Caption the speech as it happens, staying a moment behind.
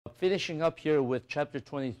finishing up here with chapter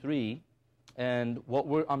 23, and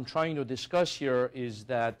what I'm trying to discuss here is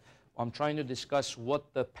that I'm trying to discuss what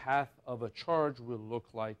the path of a charge will look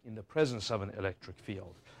like in the presence of an electric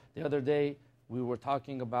field. The other day, we were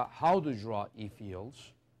talking about how to draw E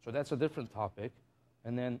fields, so that's a different topic.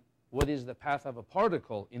 And then, what is the path of a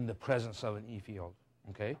particle in the presence of an E field?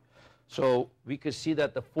 Okay, so we could see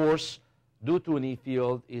that the force due to an E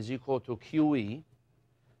field is equal to QE.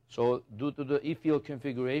 So due to the E field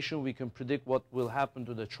configuration, we can predict what will happen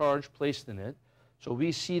to the charge placed in it. So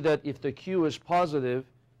we see that if the Q is positive,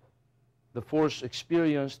 the force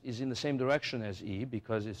experienced is in the same direction as E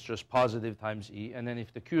because it's just positive times E. And then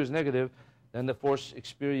if the Q is negative, then the force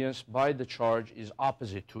experienced by the charge is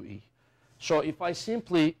opposite to E. So if I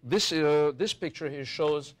simply, this picture here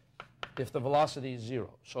shows if the velocity is 0.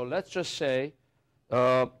 So let's just say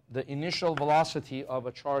the initial velocity of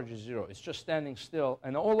a charge is 0. It's just standing still,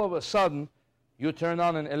 and all of a sudden, you turn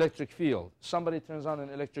on an electric field. Somebody turns on an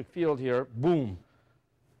electric field here, boom.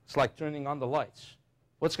 It's like turning on the lights.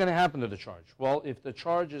 What's going to happen to the charge? Well, if the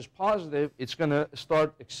charge is positive, it's going to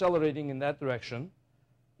start accelerating in that direction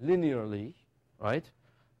linearly, right?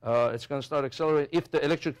 It's going to start accelerating. If the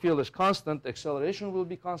electric field is constant, the acceleration will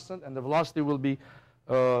be constant, and the velocity will be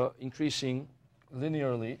increasing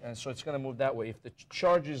linearly, and so it's going to move that way. If the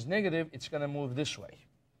charge is negative, it's going to move this way.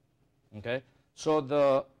 Okay?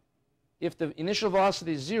 So if the initial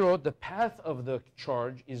velocity is 0, the path of the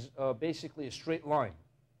charge is basically a straight line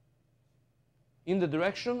in the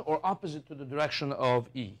direction or opposite to the direction of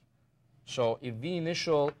E. So if V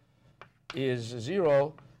initial is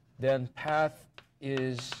 0, then path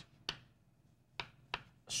is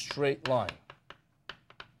straight line.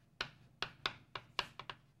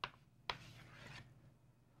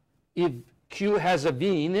 If Q has a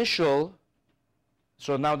V initial,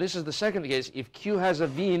 so now this is the second case, if Q has a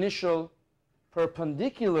V initial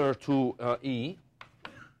perpendicular to E,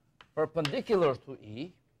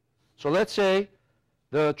 so let's say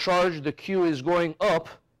the charge, the Q is going up,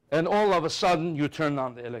 and all of a sudden you turn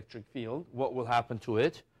on the electric field. What will happen to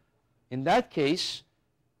it? In that case,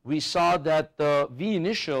 we saw that the V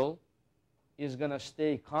initial is going to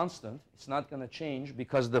stay constant. It's not going to change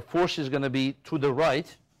because the force is going to be to the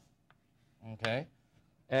right. Okay?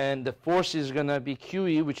 And the force is going to be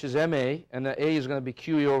QE, which is MA, and the A is going to be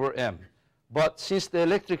QE over M. But since the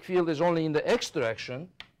electric field is only in the x direction,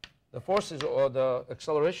 the forces or the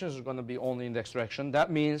accelerations are going to be only in the x direction. That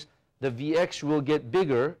means the Vx will get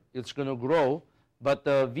bigger, it's going to grow, but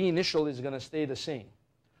the V initial is going to stay the same.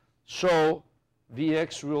 So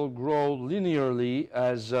Vx will grow linearly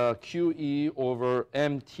as QE over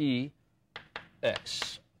MTx,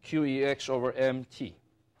 QEx over MT.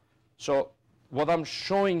 So what I'm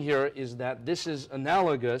showing here is that this is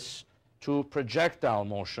analogous to projectile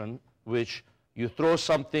motion, which you throw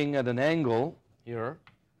something at an angle here,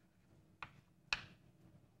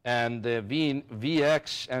 and the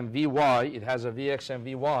Vx and Vy, it has a Vx and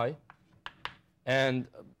Vy, and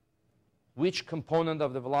which component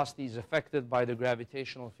of the velocity is affected by the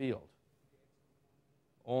gravitational field?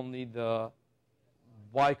 Only the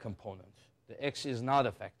y component. The x is not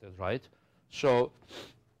affected, right? So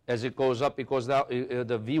as it goes up, it goes down,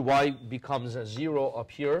 the Vy becomes a 0 up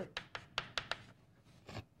here.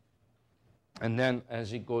 And then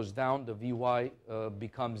as it goes down, the Vy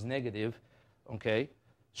becomes negative, okay?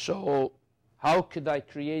 So how could I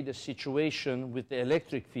create a situation with the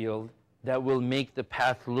electric field that will make the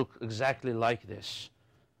path look exactly like this?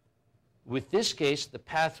 With this case, the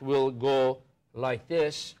path will go like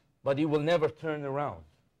this, but it will never turn around.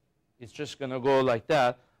 It's just going to go like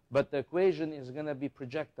that, but the equation is going to be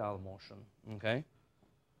projectile motion, okay?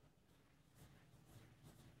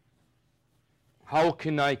 How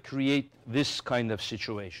can I create this kind of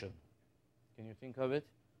situation? Can you think of it?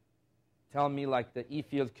 Tell me like the E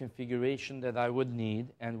field configuration that I would need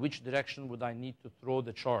and which direction would I need to throw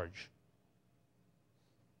the charge.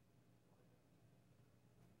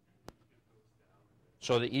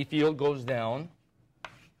 So the E field goes down.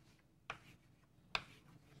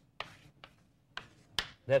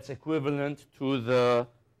 That's equivalent to the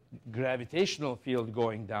gravitational field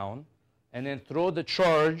going down. And then throw the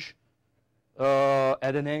charge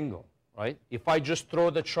at an angle, right? If I just throw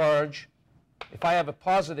the charge, if I have a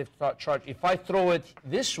positive charge, if I throw it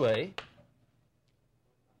this way,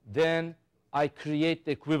 then I create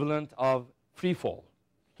the equivalent of free fall,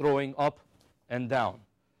 throwing up and down.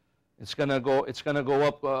 It's going to go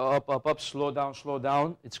up, slow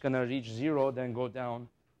down. It's going to reach 0, then go down.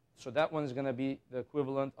 So that one is going to be the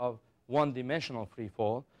equivalent of one-dimensional free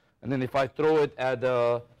fall. And then if I throw it at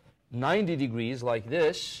 90 degrees like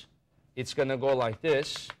this, it's going to go like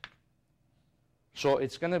this. So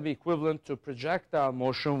it's going to be equivalent to projectile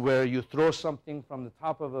motion where you throw something from the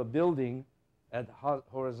top of a building at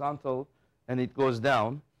horizontal and it goes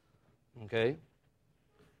down, okay?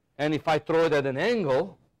 And if I throw it at an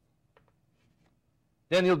angle,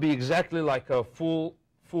 then it'll be exactly like a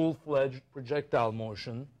full-fledged projectile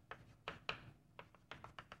motion,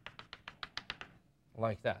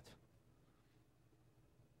 like that.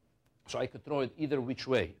 So I could throw it either which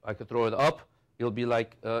way. I could throw it up. It'll be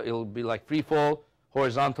like free fall.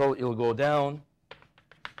 Horizontal, it'll go down.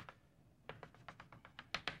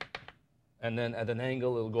 And then at an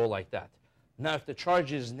angle, it'll go like that. Now, if the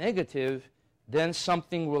charge is negative, then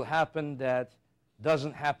something will happen that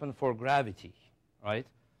doesn't happen for gravity, right?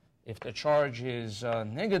 If the charge is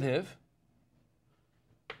negative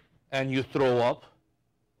and you throw up,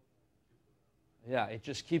 yeah, it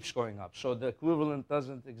just keeps going up. So the equivalent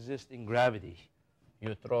doesn't exist in gravity.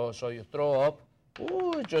 You throw up,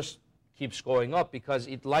 oh, it just keeps going up because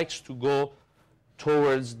it likes to go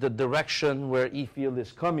towards the direction where E field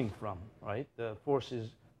is coming from, right? The force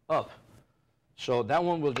is up. So that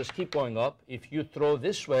one will just keep going up. If you throw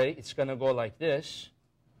this way, it's going to go like this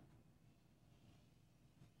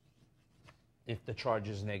if the charge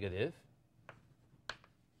is negative.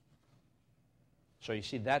 So you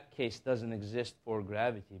see that case doesn't exist for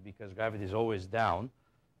gravity because gravity is always down.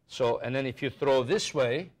 So, and then if you throw this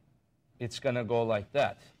way, it's going to go like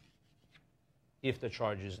that if the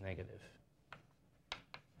charge is negative.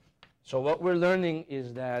 So what we're learning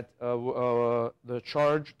is that the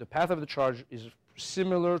path of the charge is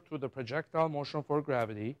similar to the projectile motion for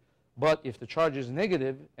gravity, but if the charge is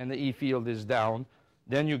negative and the E field is down,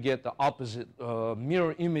 then you get the opposite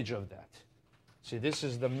mirror image of that. See, this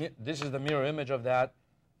is the mirror image of that,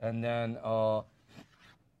 and then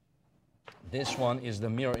this one is the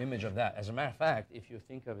mirror image of that. As a matter of fact, if you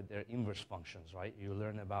think of it, they're inverse functions, right? You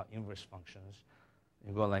learn about inverse functions.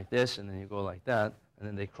 You go like this, and then you go like that, and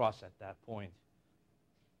then they cross at that point.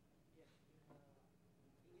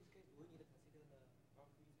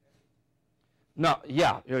 No,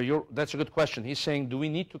 yeah, that's a good question. He's saying, do we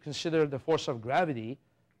need to consider the force of gravity?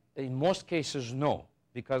 In most cases, no,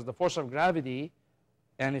 because the force of gravity,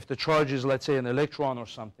 and if the charge is, let's say, an electron or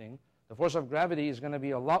something, the force of gravity is going to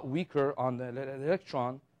be a lot weaker on the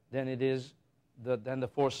electron than it is than the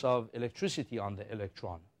force of electricity on the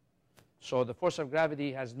electron. So the force of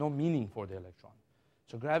gravity has no meaning for the electron.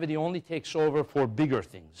 So gravity only takes over for bigger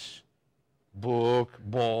things, book,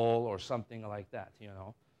 ball, or something like that, you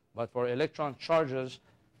know. But for electron charges,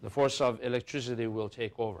 the force of electricity will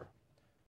take over.